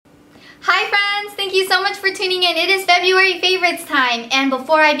Hi friends, thank you so much for tuning in. It is February favorites time, and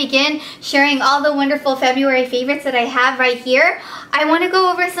before I begin sharing all the wonderful February favorites that I have right here, I want to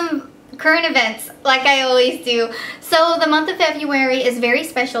go over some current events like I always do. So the month of February is very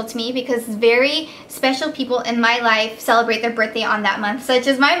special to me because very special people in my life celebrate their birthday on that month, such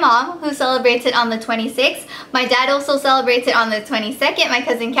as my mom, who celebrates it on the 26th. My dad also celebrates it on the 22nd. My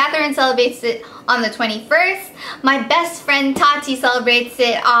cousin Catherine celebrates it on the 21st. My best friend Tati celebrates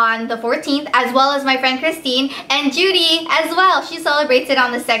it on the 14th, as well as my friend Christine, and Judy as well. She celebrates it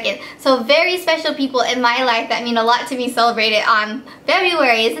on the 2nd. So very special people in my life that mean a lot to me celebrate it on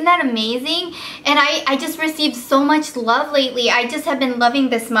February. Isn't that amazing? And I just received so much love lately. I just have been loving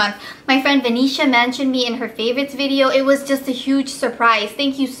this month. My friend Venetia mentioned me in her favorites video. It was just a huge surprise.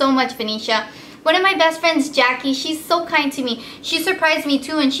 Thank you so much, Venetia. One of my best friends, Jackie, she's so kind to me. She surprised me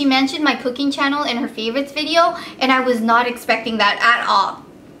too, and she mentioned my cooking channel in her favorites video, and I was not expecting that at all.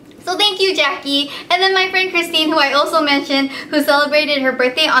 So thank you, Jackie. And then my friend Christine, who I also mentioned, who celebrated her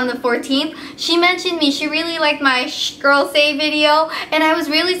birthday on the 14th, she mentioned me. She really liked my Shh Girl Say video, and I was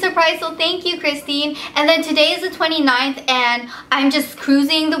really surprised, so thank you, Christine. And then today is the 29th, and I'm just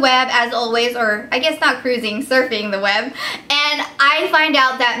cruising the web as always, or I guess not cruising, surfing the web. And I find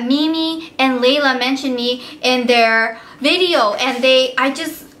out that Mimi and Layla mentioned me in their video, and I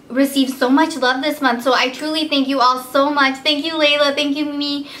just received so much love this month, so I truly thank you all so much. Thank you, Layla. Thank you,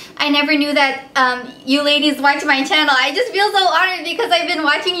 Mimi. I never knew that you ladies watch my channel. I just feel so honored because I've been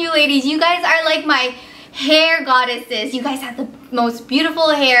watching you ladies. You guys are like my hair goddesses. You guys have the most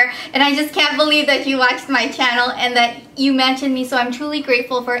beautiful hair, and I just can't believe that you watched my channel and that you mentioned me. So I'm truly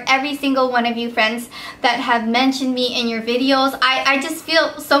grateful for every single one of you friends that have mentioned me in your videos. I just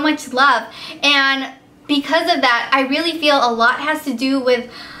feel so much love, and because of that, I really feel a lot has to do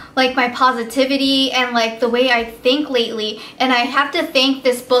with like my positivity and like the way I think lately. And I have to thank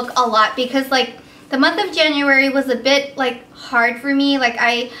this book a lot because like the month of January was a bit like hard for me. Like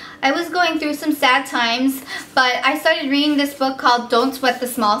I was going through some sad times, but I started reading this book called Don't Sweat the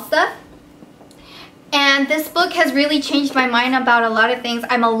Small Stuff. And this book has really changed my mind about a lot of things.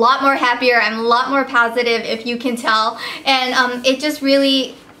 I'm a lot more happier. I'm a lot more positive, if you can tell. And it just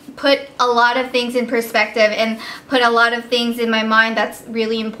really put a lot of things in perspective and put a lot of things in my mind that's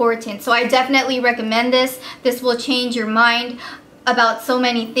really important. So I definitely recommend this. This will change your mind about so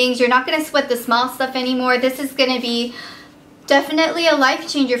many things. You're not going to sweat the small stuff anymore. This is going to be definitely a life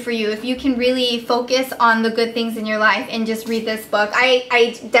changer for you if you can really focus on the good things in your life and just read this book.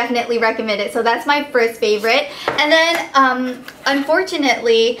 I definitely recommend it. So that's my first favorite. And then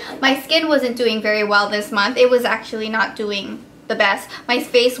unfortunately, my skin wasn't doing very well this month. It was actually not doing the best. My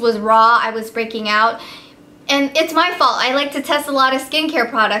face was raw. I was breaking out, and it's my fault. I like to test a lot of skincare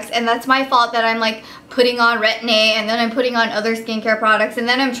products, and that's my fault that I'm like putting on Retina, and then I'm putting on other skincare products, and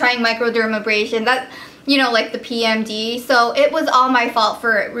then I'm trying microdermabrasion, that, you know, like the PMD. So it was all my fault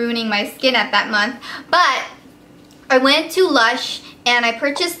for ruining my skin at that month. But I went to Lush and I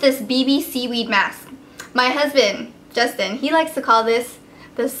purchased this BB Seaweed Mask. My husband Justin, he likes to call this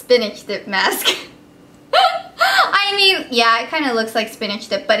the spinach dip mask. I mean, yeah, it kind of looks like spinach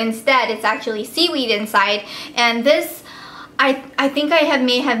dip, but instead it's actually seaweed inside. And this, I think I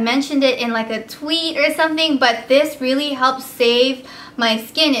may have mentioned it in like a tweet or something, but this really helps save my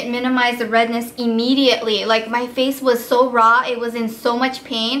skin. It minimized the redness immediately. Like my face was so raw, it was in so much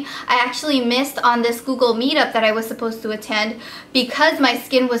pain. I actually missed on this Google meetup that I was supposed to attend because my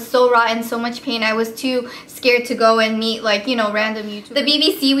skin was so raw and so much pain. I was too scared to go and meet like, you know, random YouTubers. The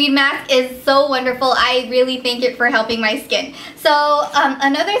BB Seaweed Mask is so wonderful. I really thank it for helping my skin. So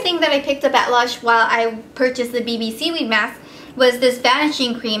another thing that I picked up at Lush while I purchased the BB Seaweed Mask was this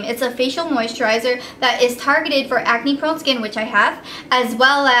vanishing cream. It's a facial moisturizer that is targeted for acne prone skin, which I have, as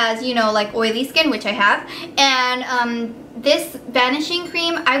well as, you know, like oily skin, which I have. And this vanishing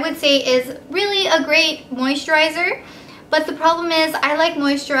cream, I would say, is really a great moisturizer. But the problem is I like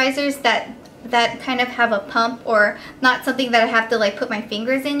moisturizers that kind of have a pump, or not something that I have to like put my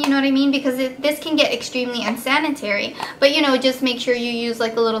fingers in, you know what I mean? Because this can get extremely unsanitary. But you know, just make sure you use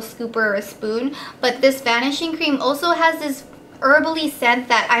like a little scooper or a spoon. But this vanishing cream also has this herbally scent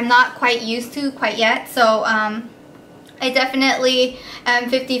that I'm not quite used to quite yet. So I definitely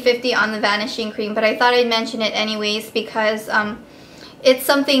am 50-50 on the vanishing cream, but I thought I'd mention it anyways because it's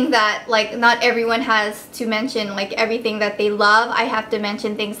something that like not everyone has to mention like everything that they love. I have to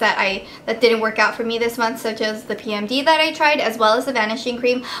mention things that didn't work out for me this month, such as the PMD that I tried, as well as the vanishing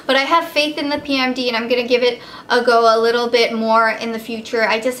cream. But I have faith in the PMD, and I'm gonna give it a go a little bit more in the future.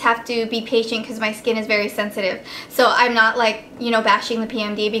 I just have to be patient because my skin is very sensitive. So I'm not like, you know, bashing the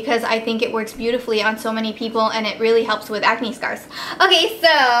PMD, because I think it works beautifully on so many people and it really helps with acne scars. Okay,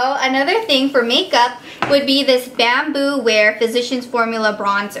 so another thing for makeup would be this Bamboo Wear Physicians Formula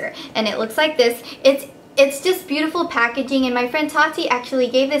bronzer, and it looks like this. It's just beautiful packaging, and my friend Tati actually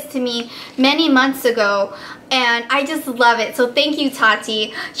gave this to me many months ago, and I just love it. So thank you,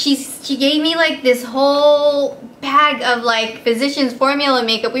 Tati. She gave me like this whole bag of like Physicians Formula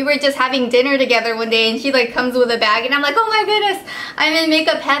makeup. We were just having dinner together one day, and she like comes with a bag, and I'm like, oh my goodness, I'm in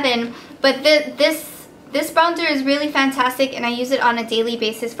makeup heaven. But this bronzer is really fantastic, and I use it on a daily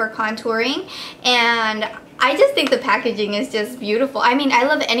basis for contouring, and I just think the packaging is just beautiful. I mean, I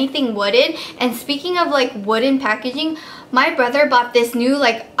love anything wooden, and speaking of like wooden packaging, my brother bought this new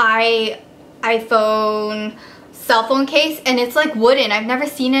like iPhone cell phone case, and it's like wooden. I've never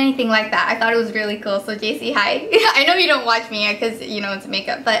seen anything like that. I thought it was really cool. So JC, hi. I know you don't watch me because you know it's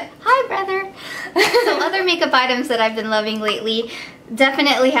makeup, but hi brother. So other makeup items that I've been loving lately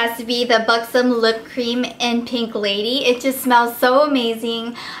definitely has to be the Buxom lip cream in Pink Lady. It just smells so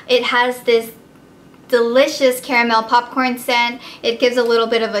amazing. It has this delicious caramel popcorn scent. It gives a little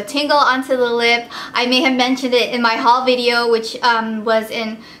bit of a tingle onto the lip. I may have mentioned it in my haul video, which was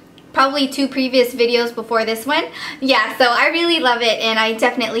in probably 2 previous videos before this one. Yeah, so I really love it, and I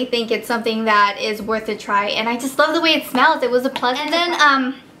definitely think it's something that is worth a try, and I just love the way it smells. It was a pleasant. And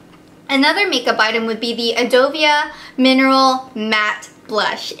then another makeup item would be the Adovia Mineral Matte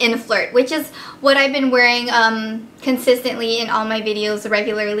Blush in Flirt, which is what I've been wearing consistently in all my videos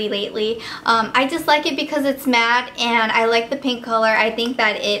regularly lately. I just like it because it's matte, and I like the pink color. I think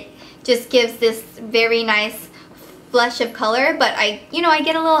that it just gives this very nice flush of color, but I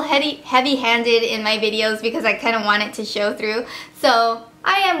get a little heavy-handed in my videos because I kind of want it to show through. So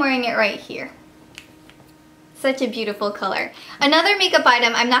I am wearing it right here. Such a beautiful color. Another makeup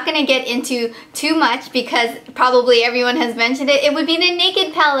item I'm not going to get into too much because probably everyone has mentioned it. It would be the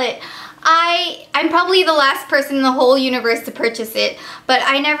Naked palette. I'm probably the last person in the whole universe to purchase it, but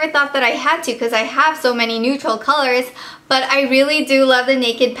I never thought that I had to because I have so many neutral colors. But I really do love the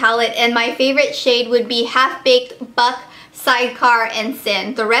Naked palette, and my favorite shade would be Half Baked, Buck, Sidecar, and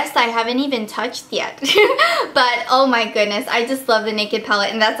Sin. The rest I haven't even touched yet. But oh my goodness, I just love the Naked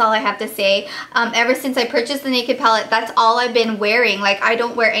palette, and that's all I have to say. Ever since I purchased the Naked palette, that's all I've been wearing. Like, I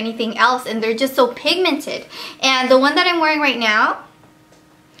don't wear anything else, and they're just so pigmented. And the one that I'm wearing right now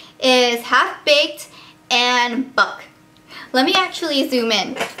is Half Baked and Buck. Let me actually zoom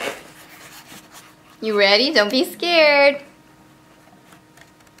in. You ready? Don't be scared.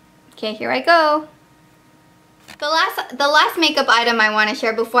 Okay, here I go. The last makeup item I want to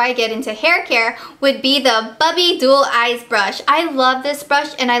share before I get into hair care would be the Bubbi Dual Eyes brush. I love this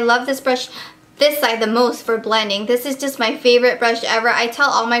brush, and I love this brush this side the most for blending. This is just my favorite brush ever. I tell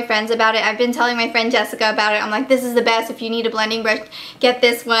all my friends about it. I've been telling my friend Jessica about it. I'm like, this is the best. If you need a blending brush, get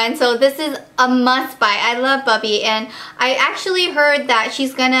this one. So this is a must buy. I love Bubbi, and I actually heard that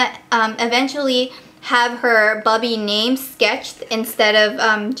she's gonna eventually have her Bubbi name sketched instead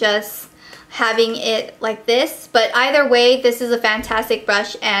of just having it like this. But either way, this is a fantastic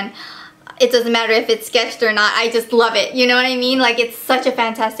brush, and it doesn't matter if it's sketched or not. I just love it. You know what I mean? Like, it's such a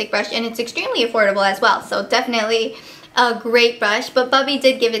fantastic brush, and it's extremely affordable as well. So definitely a great brush. But Bubbi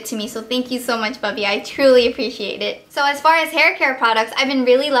did give it to me, so thank you so much, Bubbi. I truly appreciate it. So as far as hair care products, I've been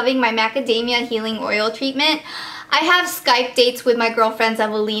really loving my Macadamia Healing Oil Treatment. I have Skype dates with my girlfriends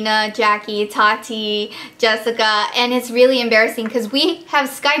Evelina, Jackie, Tati, Jessica, and it's really embarrassing because we have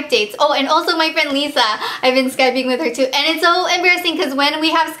Skype dates. Oh, and also my friend Lisa. I've been Skyping with her too. And it's so embarrassing because when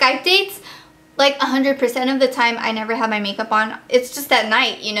we have Skype dates, like 100% of the time I never have my makeup on. It's just at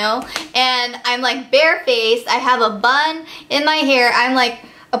night, you know? And I'm like barefaced. I have a bun in my hair. I'm like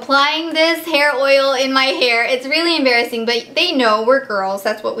applying this hair oil in my hair. It's really embarrassing, but they know we're girls.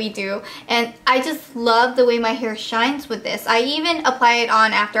 That's what we do. And I just love the way my hair shines with this. I even apply it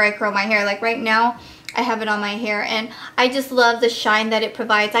on after I curl my hair. Like right now, I have it on my hair, and I just love the shine that it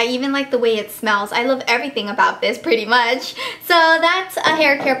provides. I even like the way it smells. I love everything about this pretty much. So that's a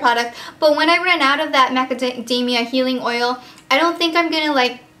hair care product. But when I run out of that Macadamia Healing Oil, I don't think I'm gonna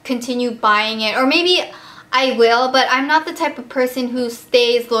like continue buying it. Or maybe I will, but I'm not the type of person who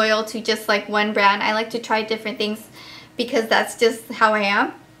stays loyal to just like one brand. I like to try different things because that's just how I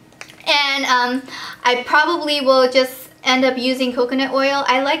am. And I probably will just end up using coconut oil.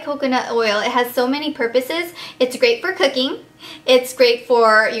 I like coconut oil. It has so many purposes. It's great for cooking, it's great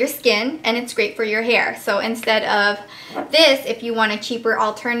for your skin, and it's great for your hair. So instead of this, if you want a cheaper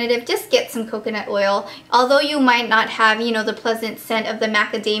alternative, just get some coconut oil. Although you might not have, you know, the pleasant scent of the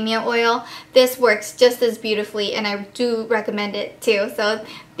macadamia oil, this works just as beautifully, and I do recommend it too. So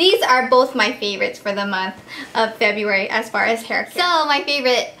these are both my favorites for the month of February as far as hair care. So my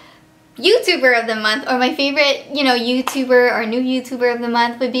favorite YouTuber of the month, or my favorite, you know, YouTuber or new YouTuber of the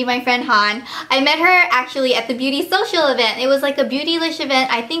month would be my friend Hanh. I met her actually at the Beauty Social event. It was like a Beautylish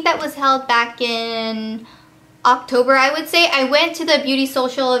event. I think that was held back in October, I would say. I went to the Beauty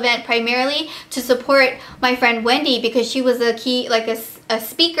Social event primarily to support my friend Wendy because she was a key, like a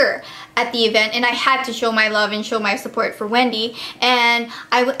speaker at the event, and I had to show my love and show my support for Wendy. And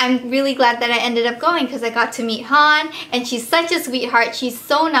I'm really glad that I ended up going because I got to meet Hanh, and she's such a sweetheart. She's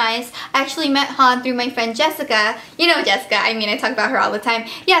so nice. I actually met Hanh through my friend Jessica. You know Jessica, I mean, I talk about her all the time.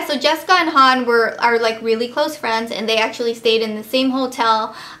 Yeah, so Jessica and Hanh are like really close friends, and they actually stayed in the same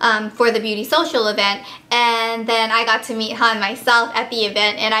hotel for the Beauty Social event. And then I got to meet Hanh myself at the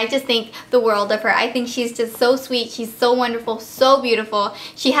event, and I just think the world of her. I think she's just so sweet. She's so wonderful, so beautiful.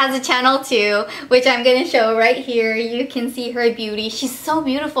 She has a channel too, which I'm gonna show right here. You can see her beauty. She's so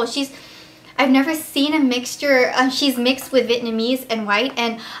beautiful. I've never seen a mixture. She's mixed with Vietnamese and white,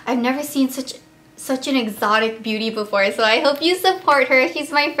 and I've never seen such an exotic beauty before. So I hope you support her.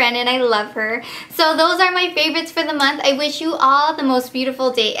 She's my friend and I love her. So those are my favorites for the month. I wish you all the most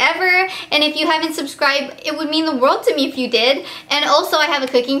beautiful day ever. And if you haven't subscribed, it would mean the world to me if you did. And also I have a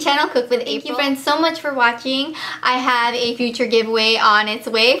cooking channel, Cook with April. Thank you friends so much for watching. I have a future giveaway on its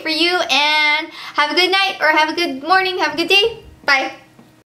way for you. And have a good night, or have a good morning, have a good day. Bye.